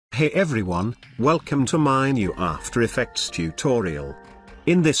Hey everyone, welcome to my new After Effects tutorial.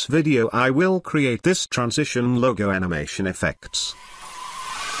 In this video I will create this transition logo animation effects.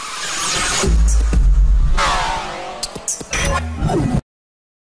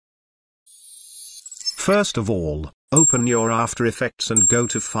 First of all, open your After Effects and go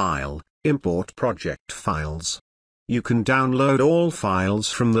to File, Import Project Files. You can download all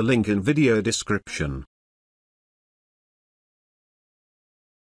files from the link in video description.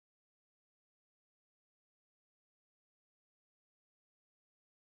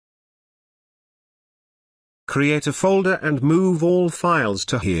 Create a folder and move all files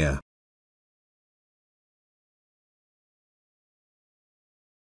to here.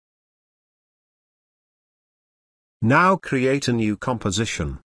 Now create a new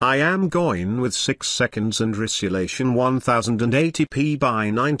composition. I am going with 6 seconds and resolution 1080p by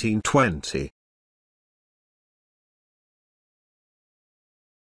 1920.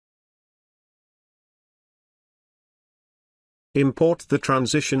 Import the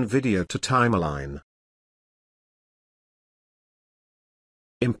transition video to timeline.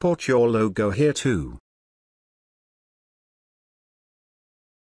 Import your logo here too.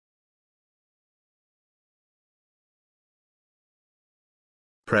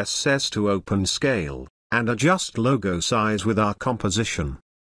 Press S to open scale, and adjust logo size with our composition.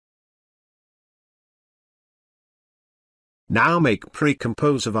 Now make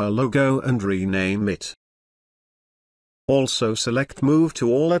pre-compose of our logo and rename it. Also select Move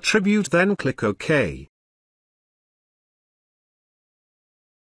to All Attribute, then click OK.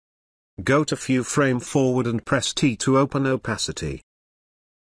 Go to View Frame Forward and press T to open opacity.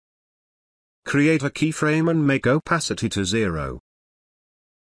 Create a keyframe and make opacity to 0.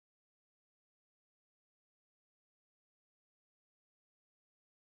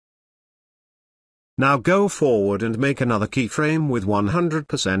 Now go forward and make another keyframe with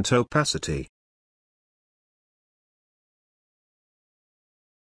 100% opacity.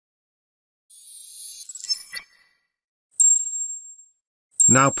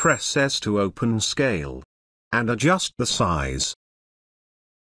 Now press S to open scale. And adjust the size.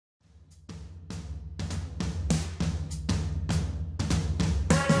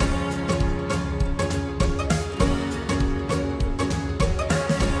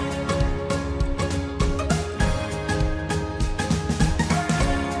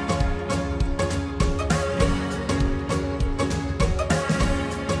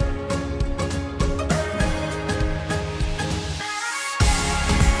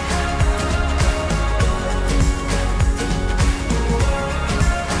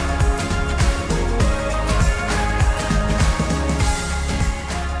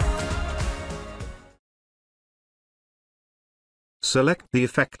 Select the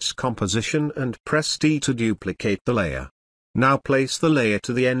effects composition and press T to duplicate the layer. Now place the layer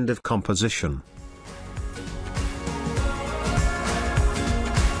to the end of composition.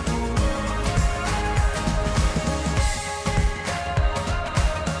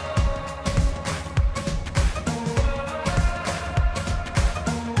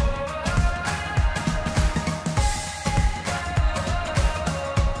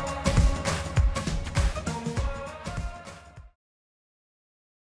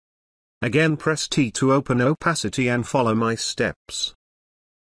 Again press T to open opacity and follow my steps.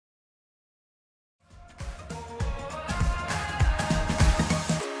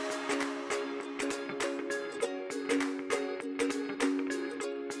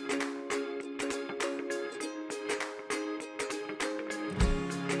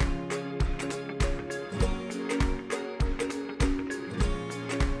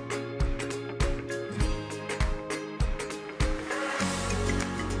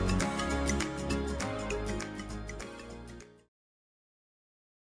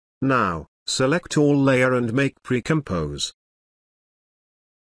 Now, select all layer and make pre-compose.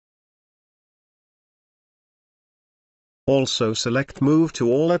 Also select Move to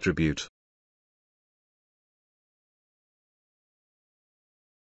All Attribute.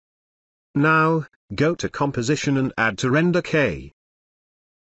 Now, go to Composition and add to Render K.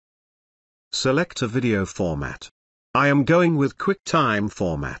 Select a video format. I am going with QuickTime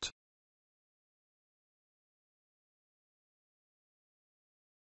format.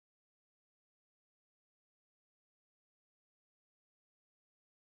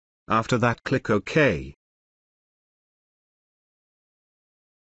 After that click OK.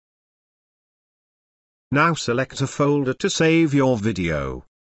 Now select a folder to save your video.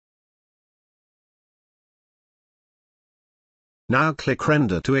 Now click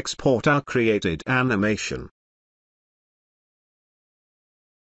Render to export our created animation.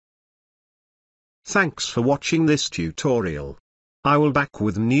 Thanks for watching this tutorial. I will back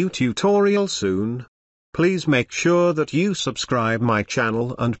with new tutorial soon. Please make sure that you subscribe my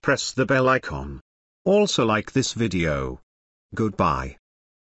channel and press the bell icon. Also like this video. Goodbye.